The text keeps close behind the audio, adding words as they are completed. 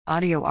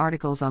Audio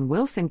articles on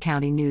Wilson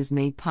County News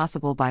made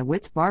possible by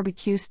Witt's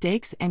Barbecue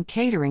Steaks and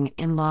Catering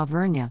in La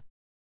Vernia.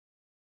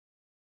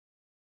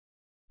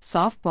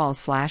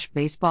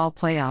 Softball/baseball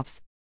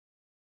playoffs.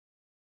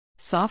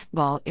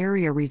 Softball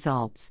area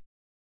results.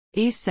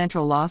 East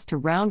Central lost to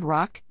Round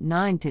Rock,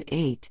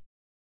 9-8.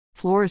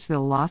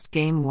 Floresville lost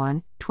Game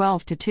 1,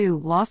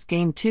 12-2. Lost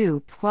Game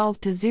 2,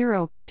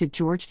 12-0, to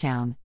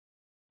Georgetown.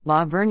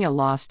 La Vernia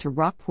lost to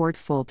Rockport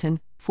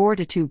Fulton,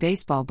 4-2.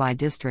 Baseball by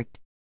district.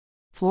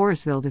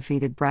 Floresville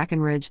defeated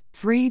Brackenridge,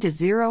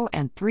 3-0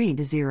 and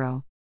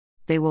 3-0.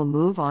 They will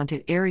move on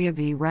to Area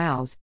V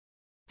Rouse.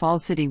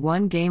 Falls City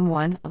won Game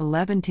 1,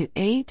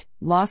 11-8,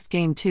 lost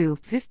Game 2,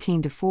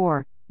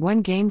 15-4,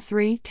 won Game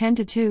 3,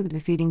 10-2,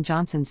 defeating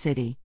Johnson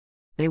City.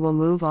 They will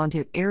move on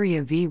to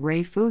Area V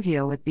Ray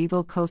Fugio at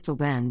Beeville Coastal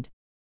Bend.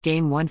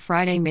 Game 1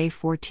 Friday, May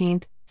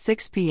 14th,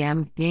 6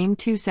 p.m. Game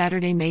 2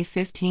 Saturday, May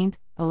 15th,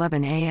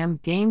 11 a.m.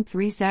 Game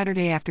 3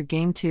 Saturday after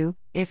Game 2,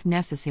 if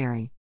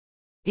necessary.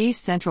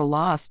 East Central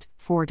lost,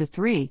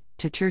 4-3,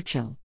 to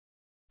Churchill.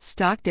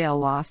 Stockdale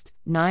lost,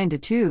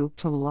 9-2,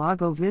 to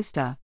Lago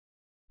Vista.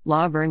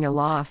 La Vernia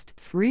lost,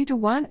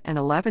 3-1 and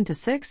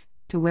 11-6,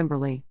 to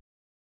Wimberley.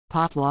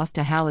 Pott lost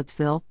to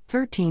Hallettsville,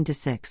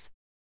 13-6.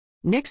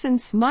 Nixon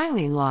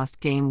Smiley lost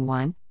Game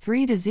 1,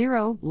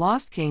 3-0,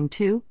 lost Game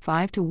 2,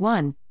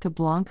 5-1, to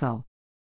Blanco.